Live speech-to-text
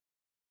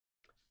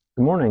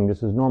Good morning,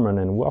 this is Norman,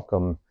 and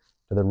welcome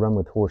to the Run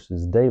with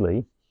Horses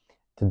Daily.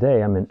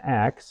 Today I'm in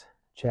Acts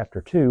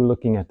chapter 2,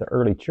 looking at the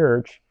early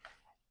church,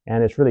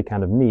 and it's really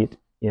kind of neat.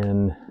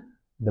 In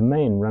the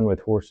main Run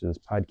with Horses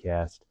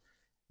podcast,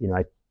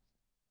 I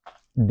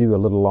do a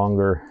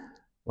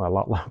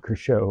lot longer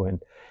show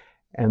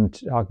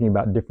and talking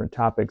about different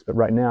topics, but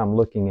right now I'm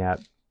looking at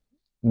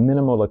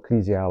minimal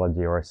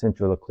ecclesiology or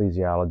essential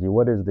ecclesiology.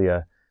 What is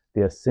the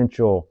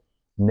essential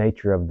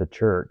nature of the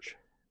church?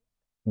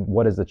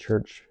 What is the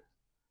church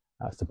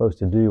supposed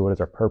to do? What is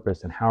our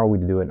purpose, and how are we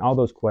to do it? And all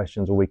those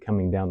questions will be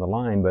coming down the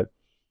line, but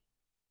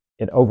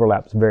it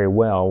overlaps very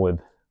well with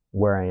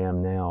where I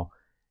am now,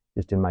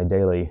 just in my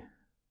daily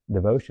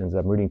devotions.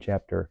 I'm reading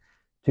chapter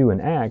 2 in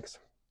Acts.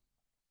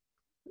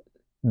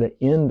 The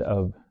end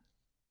of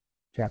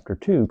chapter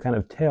 2 kind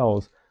of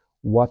tells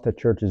what the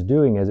church is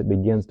doing as it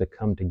begins to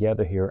come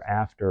together here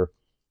after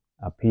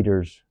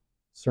Peter's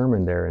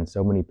sermon there, and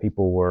so many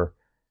people were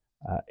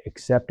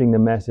accepting the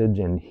message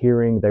and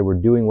hearing. They were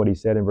doing what he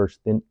said in verse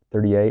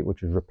 38,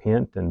 which is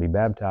repent and be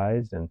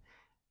baptized. And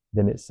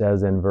then it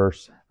says in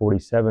verse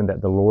 47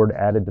 that the Lord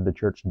added to the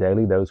church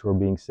daily those who are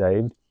being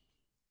saved.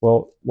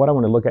 Well, what I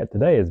want to look at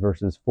today is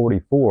verses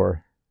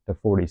 44 to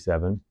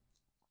 47.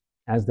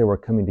 As they were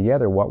coming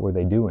together, what were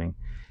they doing?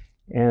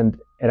 And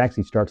it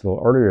actually starts a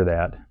little earlier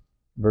that.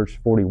 Verse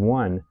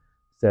 41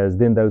 says,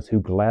 then those who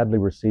gladly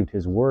received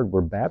his word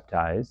were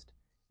baptized,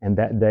 and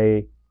that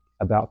day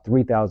about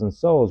 3,000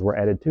 souls were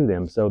added to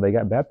them. So they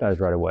got baptized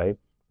right away.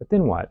 But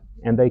then what?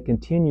 And they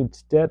continued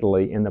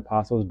steadily in the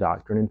apostles'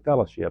 doctrine and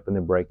fellowship, and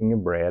the breaking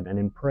of bread, and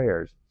in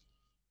prayers.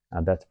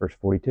 That's verse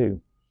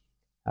 42.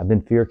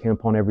 Then fear came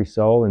upon every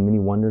soul, and many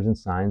wonders and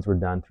signs were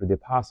done through the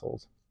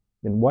apostles.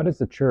 Then what does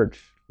the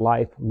church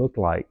life look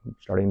like?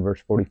 Starting in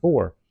verse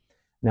 44.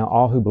 Now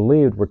all who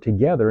believed were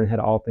together and had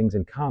all things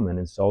in common,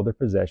 and sold their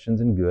possessions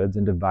and goods,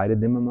 and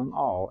divided them among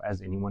all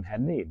as anyone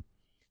had need.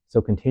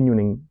 So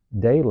continuing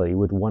daily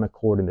with one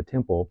accord in the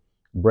temple,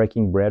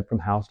 breaking bread from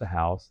house to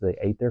house, they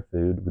ate their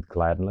food with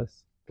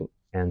gladness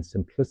and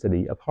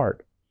simplicity of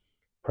heart,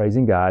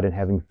 praising God and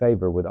having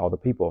favor with all the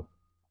people.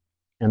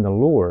 And the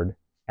Lord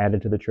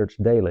added to the church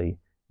daily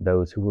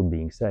those who were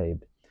being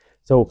saved.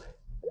 So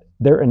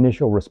their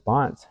initial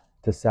response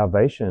to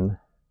salvation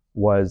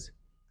was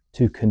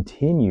to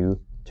continue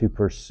to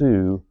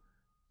pursue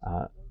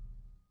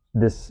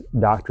this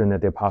doctrine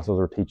that the apostles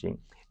were teaching.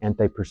 And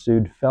they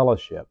pursued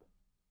fellowship.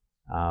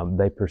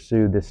 They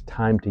pursued this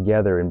time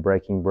together in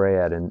breaking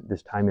bread and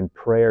this time in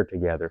prayer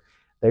together.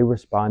 They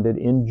responded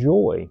in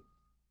joy.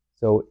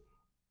 So,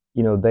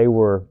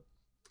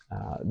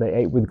 they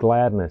ate with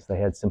gladness. They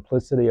had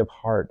simplicity of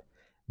heart.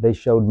 They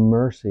showed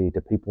mercy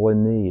to people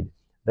in need.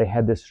 They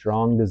had this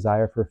strong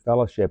desire for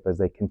fellowship as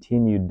they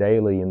continued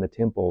daily in the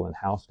temple and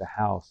house to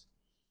house.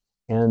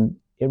 And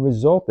it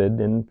resulted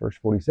in verse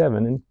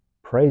 47 in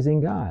praising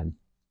God.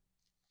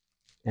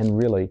 And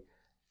really,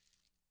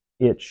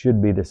 it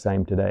should be the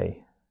same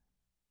today.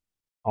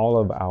 All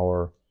of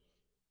our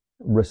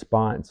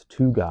response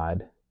to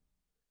God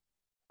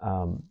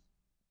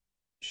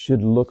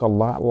should look a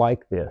lot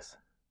like this.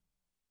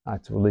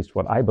 That's at least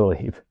what I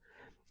believe.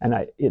 And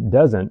it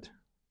doesn't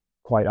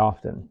quite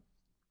often.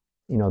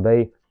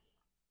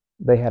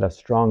 They had a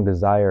strong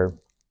desire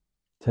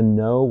to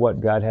know what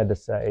God had to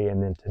say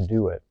and then to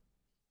do it.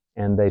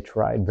 And they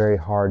tried very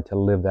hard to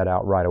live that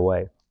out right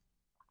away.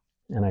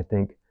 And I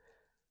think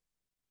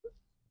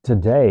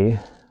today,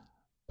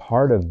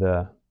 part of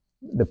the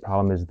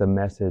problem is the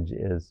message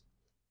is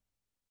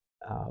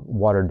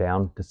watered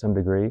down to some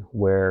degree,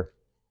 where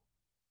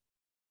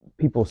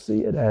people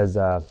see it as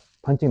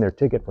punching their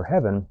ticket for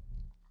heaven,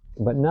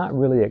 but not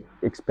really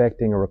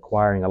expecting or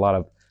requiring a lot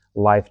of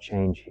life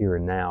change here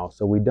and now.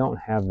 So we don't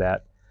have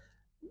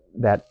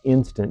that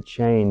instant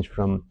change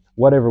from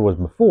whatever was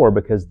before,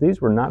 because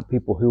these were not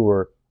people who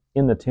were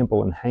in the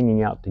temple and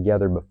hanging out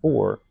together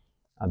before.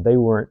 They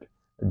weren't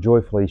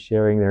joyfully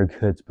sharing their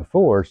goods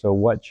before. So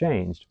what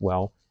changed?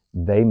 Well,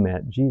 they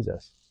met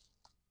Jesus.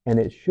 And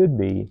it should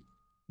be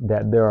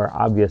that there are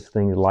obvious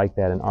things like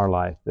that in our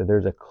life, that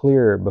there's a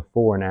clear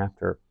before and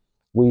after.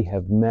 We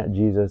have met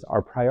Jesus.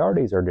 Our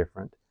priorities are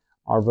different.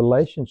 Our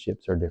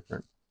relationships are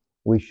different.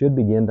 We should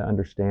begin to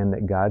understand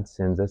that God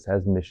sends us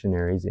as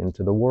missionaries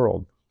into the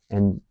world.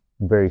 And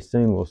very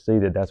soon we'll see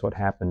that that's what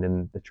happened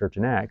in the church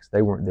in Acts.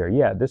 They weren't there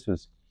yet. This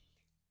was,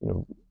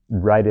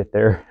 right at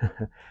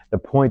the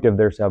point of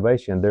their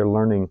salvation. They're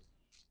learning,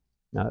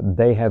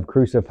 they have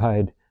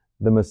crucified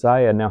the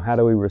Messiah. Now, how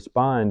do we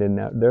respond? And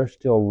they're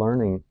still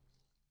learning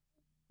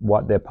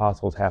what the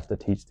apostles have to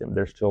teach them.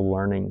 They're still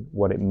learning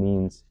what it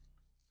means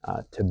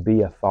to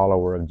be a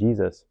follower of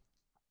Jesus.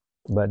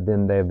 But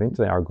then they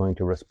eventually are going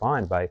to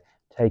respond by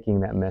taking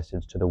that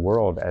message to the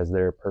world as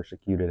they're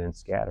persecuted and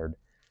scattered.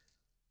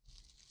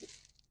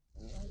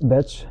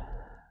 That's,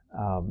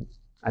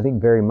 I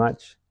think, very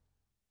much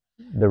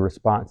the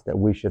response that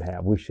we should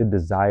have. We should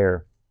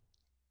desire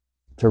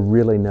to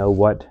really know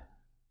what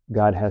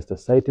God has to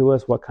say to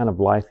us, what kind of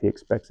life He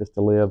expects us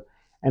to live,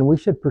 and we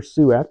should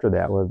pursue after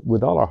that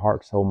with all our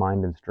heart, soul,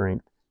 mind, and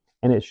strength.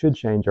 And it should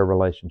change our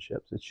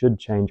relationships. It should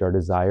change our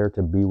desire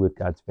to be with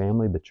God's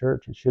family, the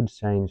church. It should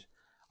change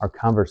our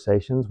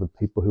conversations with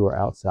people who are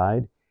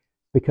outside,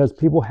 because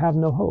people have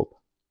no hope.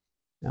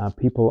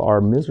 People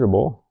are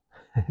miserable.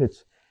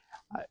 It's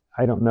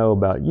I don't know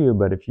about you,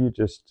 but if you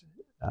just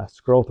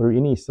scroll through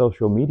any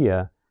social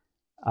media,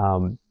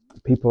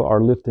 people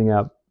are lifting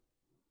up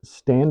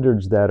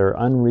standards that are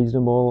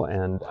unreasonable.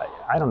 And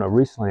I don't know.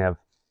 Recently,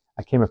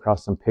 I came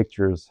across some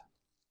pictures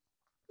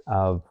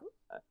of,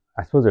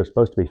 I suppose they're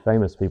supposed to be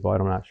famous people.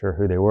 I'm not sure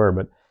who they were,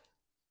 but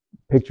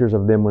pictures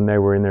of them when they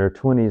were in their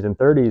 20s and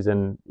 30s,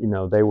 and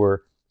they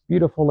were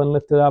beautiful and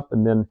lifted up,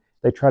 and then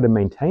they try to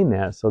maintain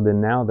that. So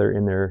then now they're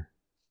in their,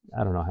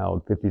 I don't know how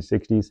old, 50s,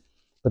 60s,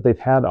 but they've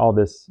had all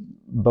this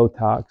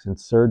Botox and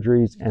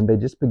surgeries, and they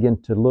just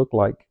begin to look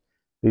like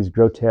these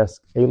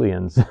grotesque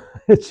aliens.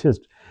 It's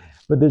just,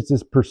 but there's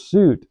this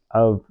pursuit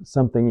of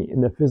something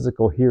in the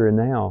physical here and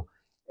now,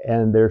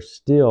 and they're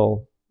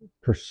still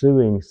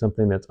pursuing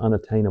something that's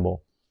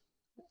unattainable.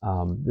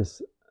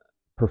 This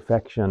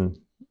perfection.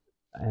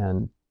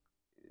 And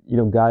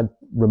God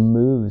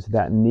removes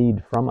that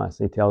need from us.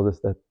 He tells us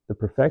that the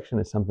perfection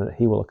is something that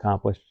He will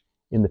accomplish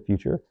in the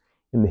future,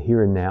 in the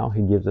here and now.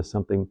 He gives us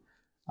something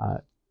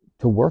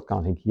to work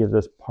on. He gives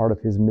us part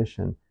of His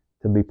mission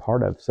to be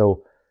part of.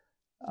 So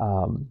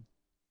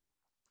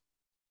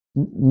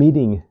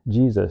meeting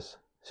Jesus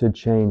should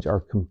change our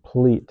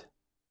complete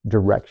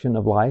direction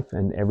of life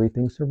and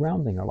everything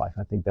surrounding our life.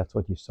 I think that's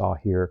what you saw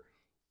here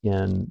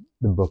in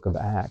the book of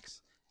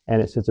Acts.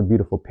 And it's such a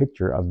beautiful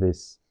picture of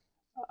this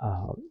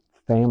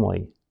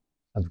family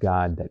of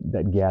God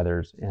that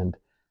gathers. And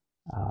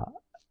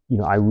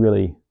I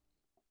really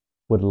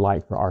would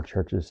like for our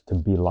churches to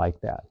be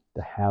like that,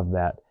 to have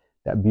that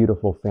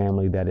beautiful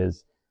family that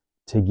is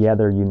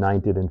together,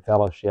 united in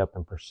fellowship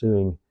and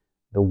pursuing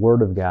the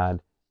Word of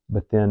God,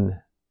 but then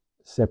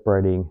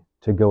separating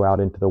to go out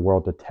into the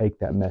world to take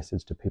that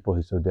message to people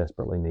who so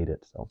desperately need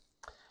it. So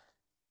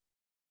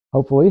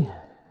hopefully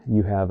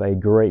you have a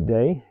great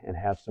day and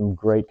have some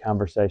great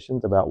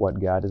conversations about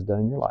what God has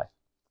done in your life.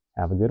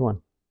 Have a good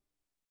one.